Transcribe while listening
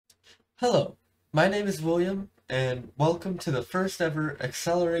Hello, my name is William, and welcome to the first ever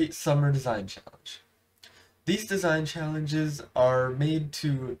XLR8 Summer Design Challenge. These design challenges are made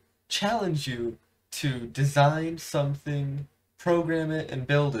to challenge you to design something, program it, and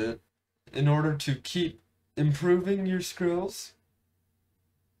build it in order to keep improving your skills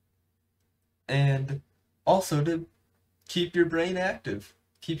and also to keep your brain active,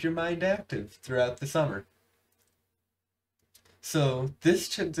 keep your mind active throughout the summer. So this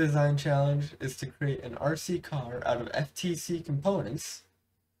design challenge is to create an RC car out of FTC components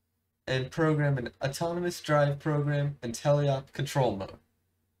and program an autonomous drive program and teleop control mode.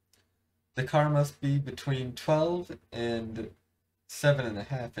 The car must be between 12 and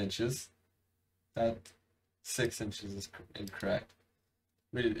 7.5 inches. That 6 inches is incorrect.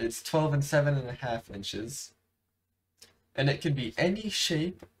 It's 12 and 7.5 inches. And it can be any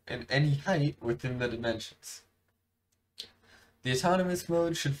shape and any height within the dimensions. The autonomous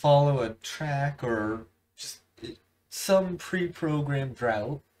mode should follow a track or just some pre-programmed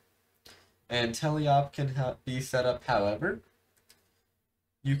route, and teleop can be set up however.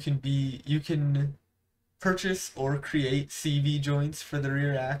 You can purchase or create CV joints for the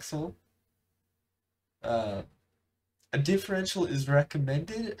rear axle. A differential is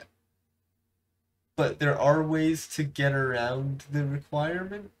recommended, but there are ways to get around the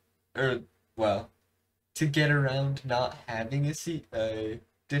requirement, or well, to get around not having a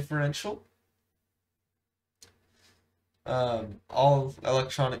differential. All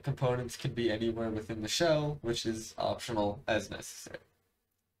electronic components can be anywhere within the shell, which is optional as necessary.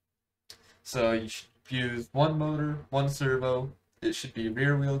 So you should use one motor, one servo. It should be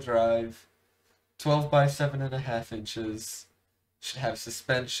rear-wheel drive, 12 by 7.5 inches. Should have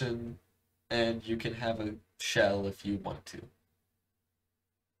suspension, and you can have a shell if you want to.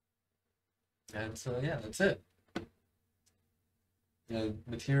 And so yeah, that's it. The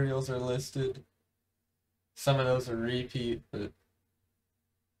materials are listed. Some of those are repeat, but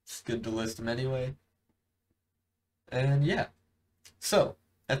it's good to list them anyway. And yeah, so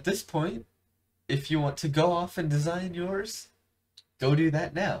at this point, if you want to go off and design yours, go do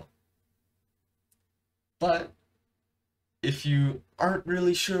that now. But if you aren't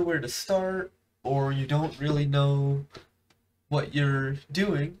really sure where to start, or you don't really know what you're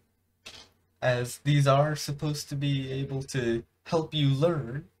doing, as these are supposed to be able to help you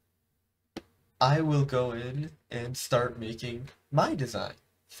learn, I will go in and start making my design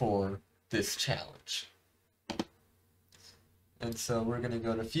for this challenge. And so we're going to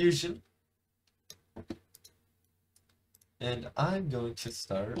go to Fusion, and I'm going to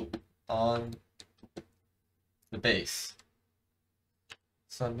start on the base.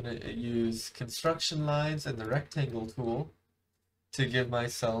 So I'm going to use construction lines and the rectangle tool to give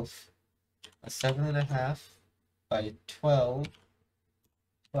myself a 7.5 by 12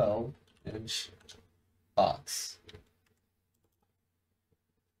 inch box.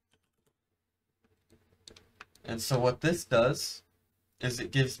 And so what this does is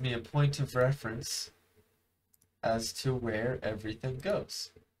it gives me a point of reference as to where everything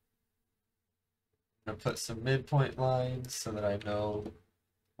goes. I'm going to put some midpoint lines so that I know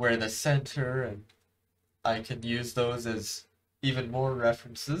where the center, and I can use those as even more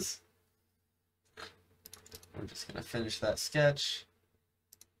references. We're just going to finish that sketch,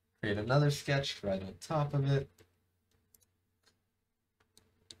 create another sketch right on top of it.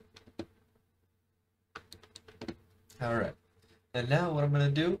 Alright, and now what I'm going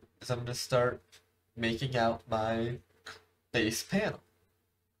to do is I'm going to start making out my base panel.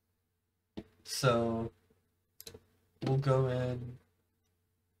 So we'll go in,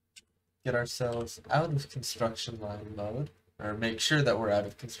 get ourselves out of construction line mode, or make sure that we're out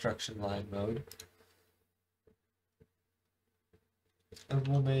of construction line mode. And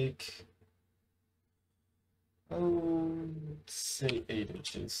we'll make, say 8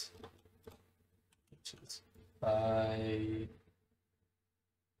 inches by,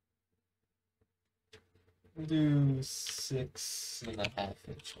 we'll do 6.5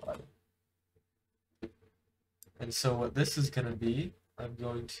 inch wide. And so what this is going to be, I'm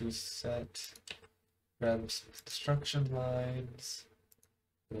going to grab some construction lines,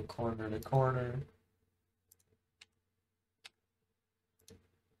 go corner to corner.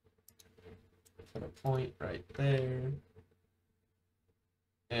 Put a point right there.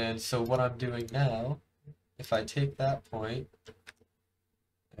 And so what I'm doing now, if I take that point,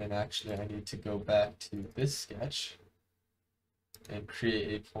 and actually I need to go back to this sketch and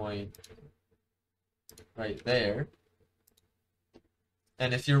create a point right there.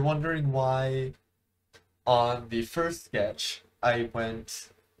 And if you're wondering why on the first sketch I went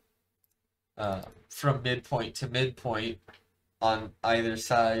from midpoint to midpoint on either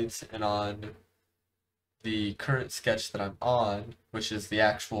sides and on the current sketch that I'm on, which is the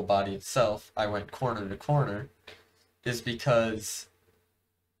actual body itself, I went corner to corner, is because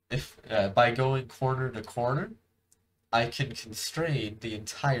if by going corner to corner, I can constrain the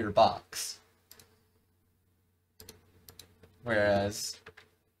entire box. Whereas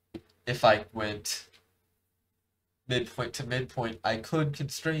if I went midpoint to midpoint, I could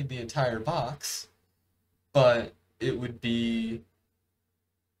constrain the entire box, but it would be...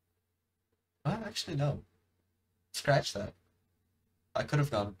 Well, actually, no. Scratch that. I could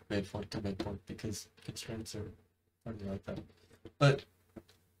have gone midpoint to midpoint because constraints are funny like that. But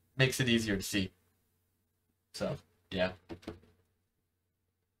makes it easier to see. So, yeah.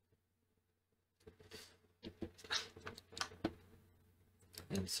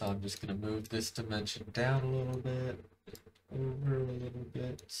 And so I'm just going to move this dimension down a little bit, over a little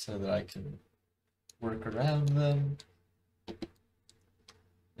bit, so that I can work around them.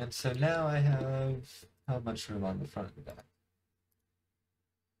 And so now I have how much room on the front and back?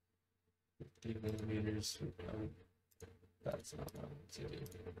 50 millimeters. Oh, that's not what I want to do.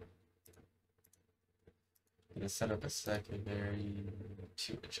 I'm going to set up a secondary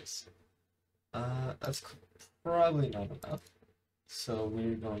 2 inches. That's probably not enough. So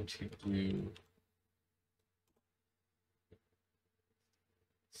we're going to do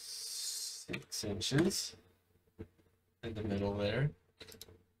 6 inches in the middle there.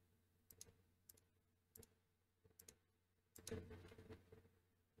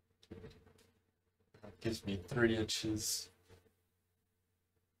 That gives me 3 inches.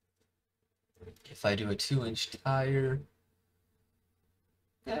 If I do a 2-inch tire,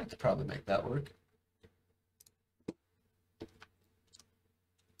 yeah, I could probably make that work.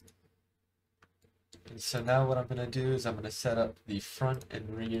 And so now what I'm going to do is I'm going to set up the front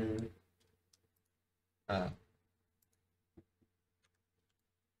and rear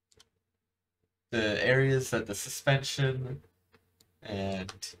the areas that the suspension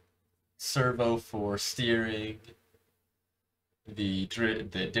and servo for steering, the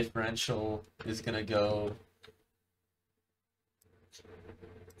differential is going to go.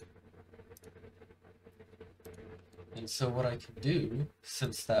 And so what I can do,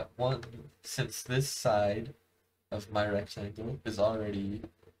 since this side of my rectangle is already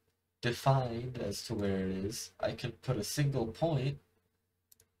defined as to where it is, I can put a single point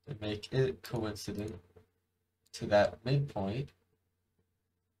and make it coincident to that midpoint.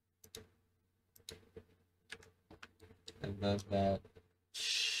 And then that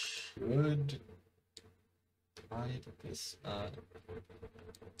should divide this on.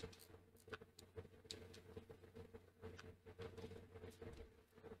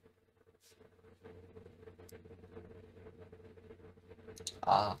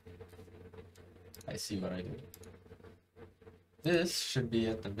 Ah, I see what I did. This should be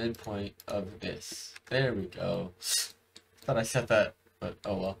at the midpoint of this. There we go. Thought I set that, but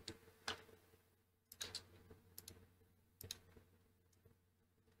oh well.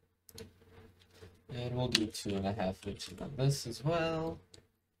 And we'll do 2.5 inches on this as well.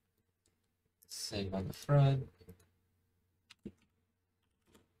 Same on the front.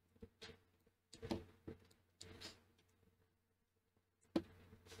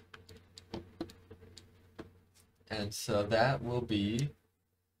 And so that will be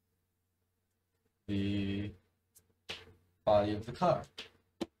the body of the car.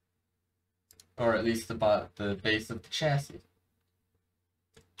 Or at least the base of the chassis.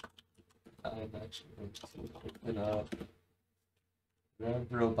 I'm actually going to open up Rev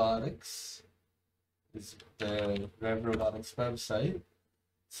Robotics. Is the Rev Robotics website,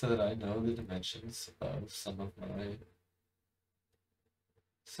 so that I know the dimensions of some of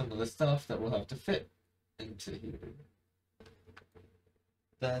the stuff that will have to fit into here.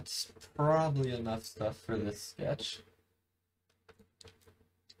 That's probably enough stuff for this sketch.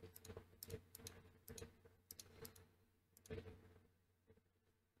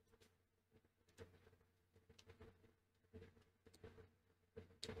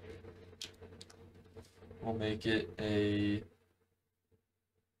 We'll make it a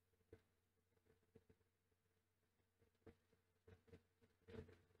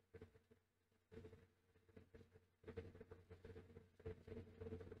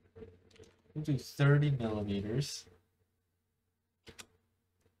we'll do 30 millimeters.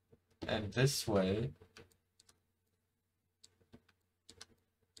 And this way.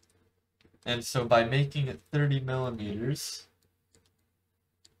 And so by making it 30 millimeters,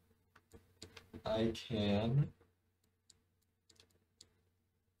 I can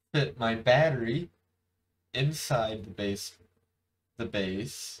fit my battery inside the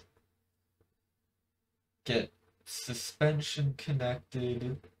base, get suspension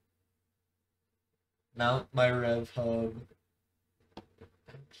connected, mount my rev hub.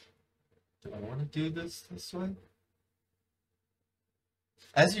 Do I want to do this way?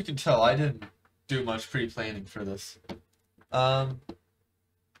 As you can tell, I didn't do much pre-planning for this.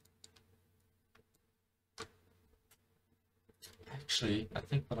 Actually, I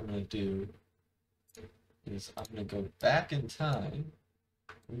think what I'm going to do is I'm going to go back in time.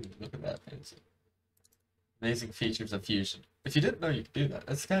 Ooh, look at that fancy. Amazing features of Fusion. If you didn't know you could do that,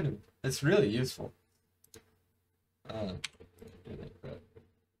 it's really useful.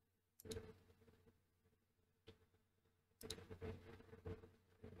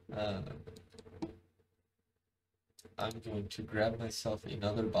 I'm going to grab myself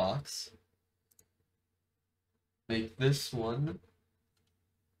another box. Make this one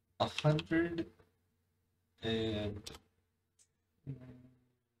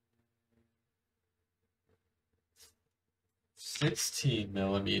 116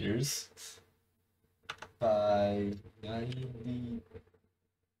 millimeters by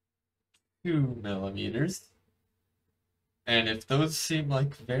 92 millimeters. And if those seem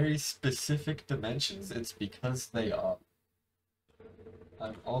like very specific dimensions, it's because they are.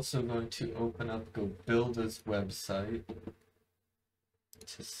 I'm also going to open up GoBuilder's website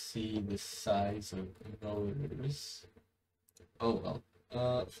to see the size of motors. Oh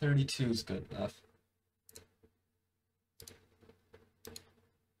well, 32 is good enough.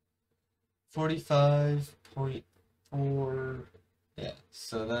 45.4, yeah,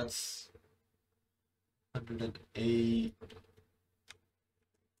 so that's 108.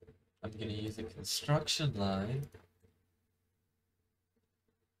 I'm gonna use a construction line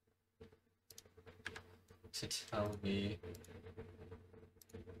to tell me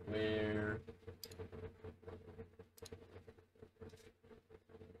where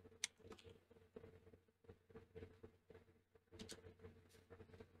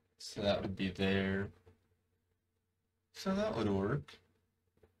so that would be there. So that would work.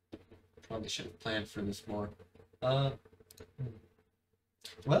 Probably should have planned for this more. Well,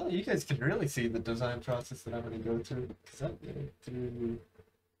 you guys can really see the design process that I'm going to go through, because I'm going through.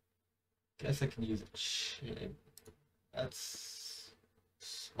 Guess I can use a chain. That's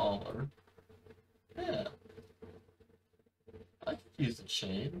smaller. Yeah, I could use a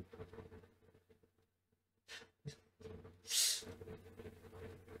chain.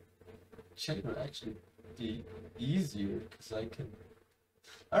 Chain would actually be easier because I can.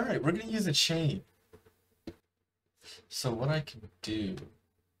 All right, we're going to use a chain. So what I can do,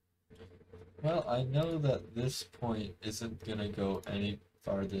 well, I know that this point isn't gonna go any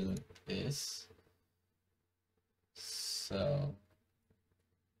farther than this. So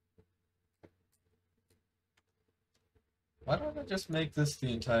why don't I just make this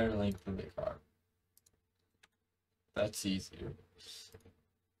the entire length of the car? That's easier.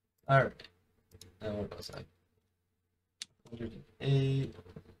 Alright. Now where was I? 108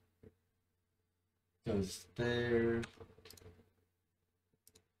 goes there.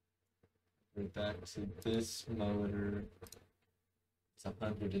 We're back to this motor. It's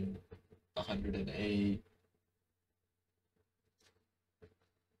 108.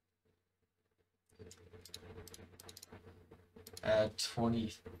 Add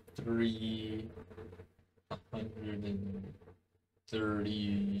 23.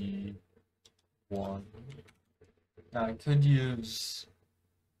 131. Now I could use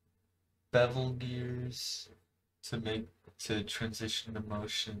bevel gears to transition the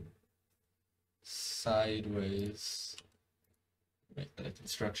motion sideways. Make that a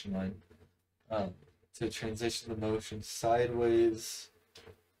construction line. To transition the motion sideways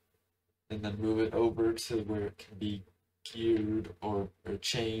and then move it over to where it can be geared or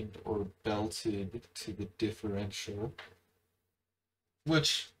chained or belted to the differential,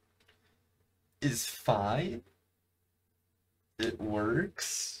 which is fine. It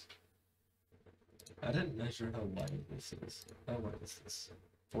works. I didn't measure how wide this is. How wide is this?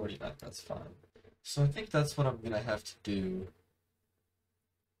 49, that's fine. So I think that's what I'm gonna have to do.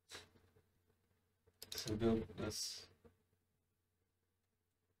 So go this.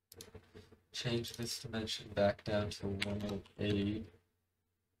 Change this dimension back down to 108.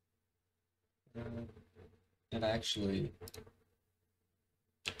 And actually,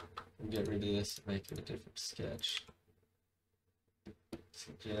 we'll get rid of this and make it a different sketch.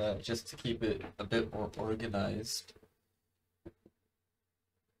 So, yeah, just to keep it a bit more organized.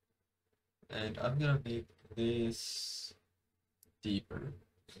 And I'm gonna make this deeper.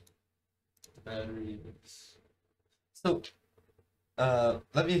 Batteries. So,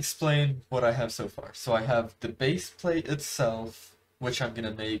 let me explain what I have so far. So I have the base plate itself, which I'm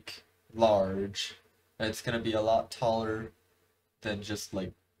gonna make large, It's gonna be a lot taller than just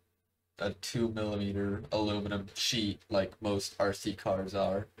like a 2 mm aluminum sheet like most RC cars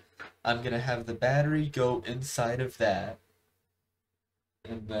are. I'm gonna have the battery go inside of that,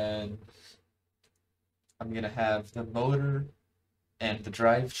 and then I'm gonna have the motor and the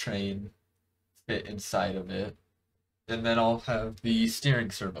drivetrain fit inside of it, and then I'll have the steering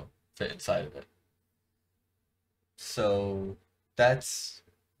servo fit inside of it. So that's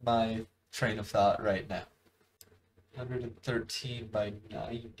my train of thought right now. 113 by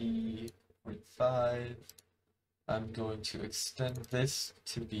 90.5. I'm going to extend this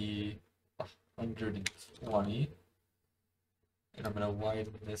to be 120. And I'm going to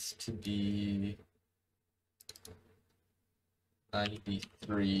widen this to be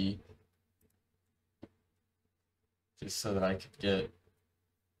 93. Just so that I can get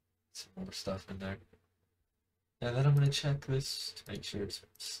some more stuff in there. And then I'm going to check this to make sure it's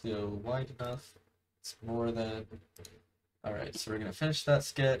still wide enough. It's more than... Alright, so we're going to finish that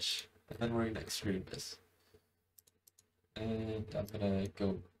sketch, and then we're going to extrude this. And I'm going to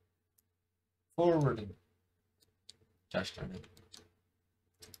go forward and... Gosh darn it.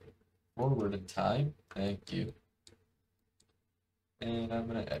 Forward in time. Thank you. And I'm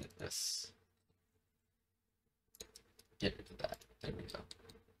going to edit this. Get rid of that. There we go.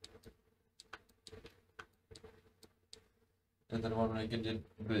 And then what I'm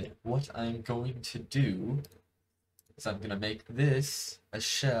going to do is I'm going to make this a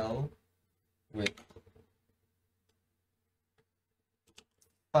shell with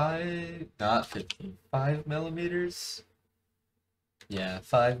 5 millimeters. Yeah,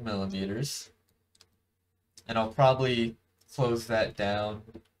 5 millimeters. And I'll probably close that down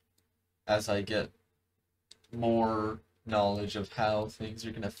as I get more knowledge of how things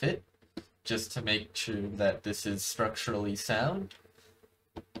are going to fit, just to make sure that this is structurally sound.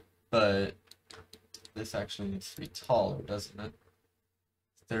 But this actually needs to be taller, doesn't it?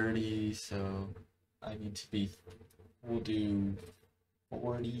 30, so I need to be, we'll do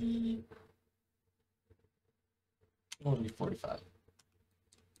 40, we'll do 45.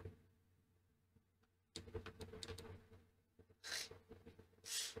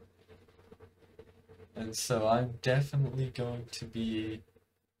 And so I'm definitely going to be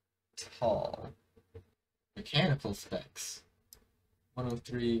tall. Mechanical specs.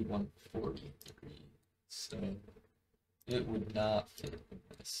 103, 143. So it would not fit in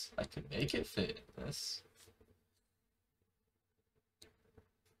this. I could make it fit in this.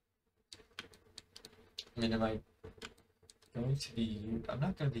 I mean, am I going to be... I'm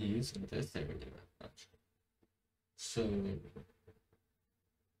not going to be using this area that much. So...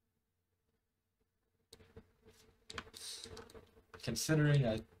 considering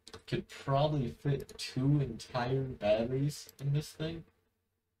I could probably fit 2 entire batteries in this thing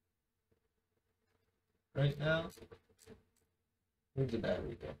right now. Where'd the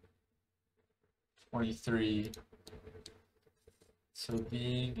battery go? 23. So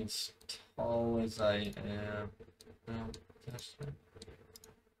being as tall as I am...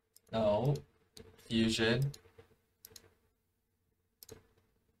 No. Fusion.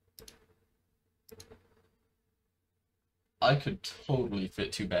 I could totally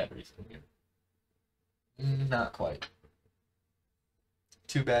fit 2 batteries in here. Not quite.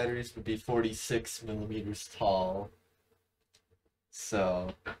 2 batteries would be 46 millimeters tall.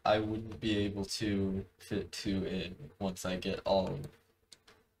 So I wouldn't be able to fit 2 in once I get all of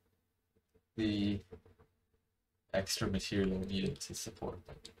the extra material needed to support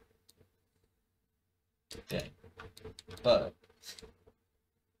them. Dang. But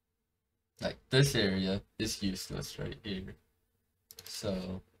like this area is useless right here.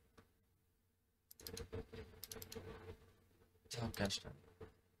 So oh gosh darn.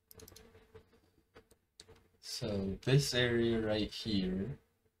 So this area right here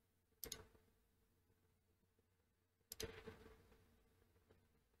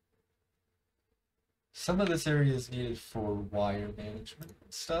some of this area is needed for wire management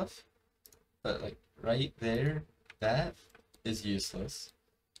and stuff, but like right there, that is useless.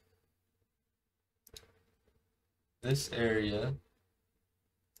 This area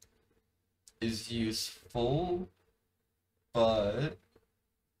is useful, but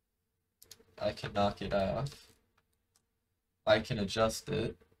I can knock it off. I can adjust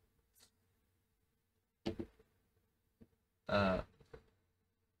it.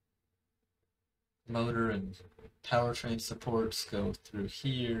 Motor and powertrain supports go through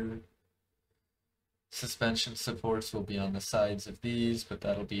here. Suspension supports will be on the sides of these, but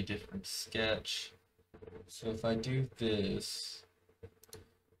that'll be a different sketch. So if I do this,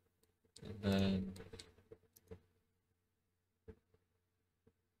 and then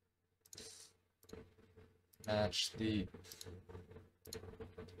match the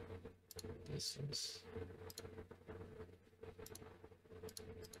distance.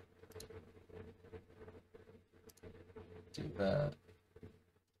 Do that.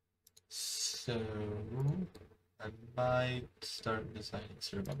 So I might start designing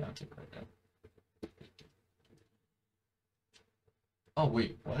servo mounting right now. Oh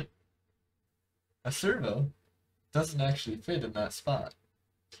wait, what? A servo doesn't actually fit in that spot.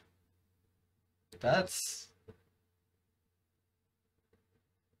 That's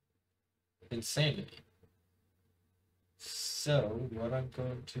insanity. So what I'm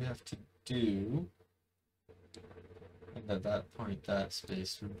going to have to do, and at that point that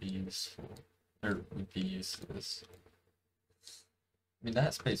space would be useful, or would be useless. I mean,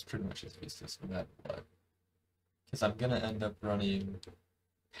 that space pretty much is useless no matter what. Because I'm gonna end up running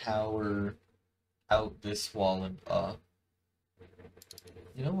power out this wall and up.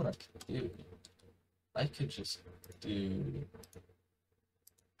 You know what I could do? I could just do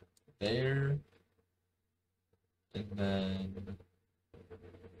there, and then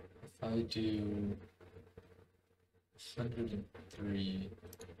if I do 103,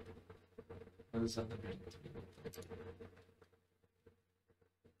 what is 103?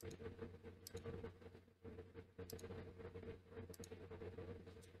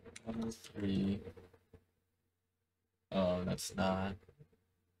 103. Oh, that's not.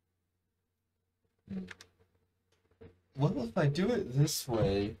 What if I do it this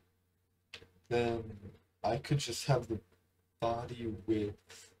way? Then I could just have the body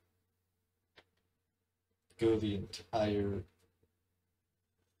width go the entire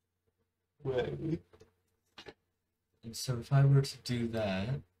way. And so if I were to do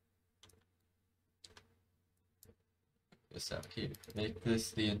that, this out here, make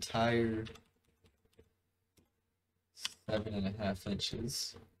this the entire 7.5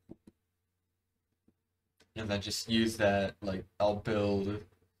 inches. And then just use that, like, I'll build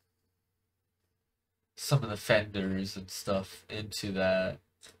some of the fenders and stuff into that.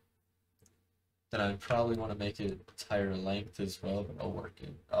 Then I probably want to make it entire length as well, but I'll work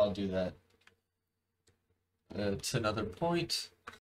it. I'll do that to another point.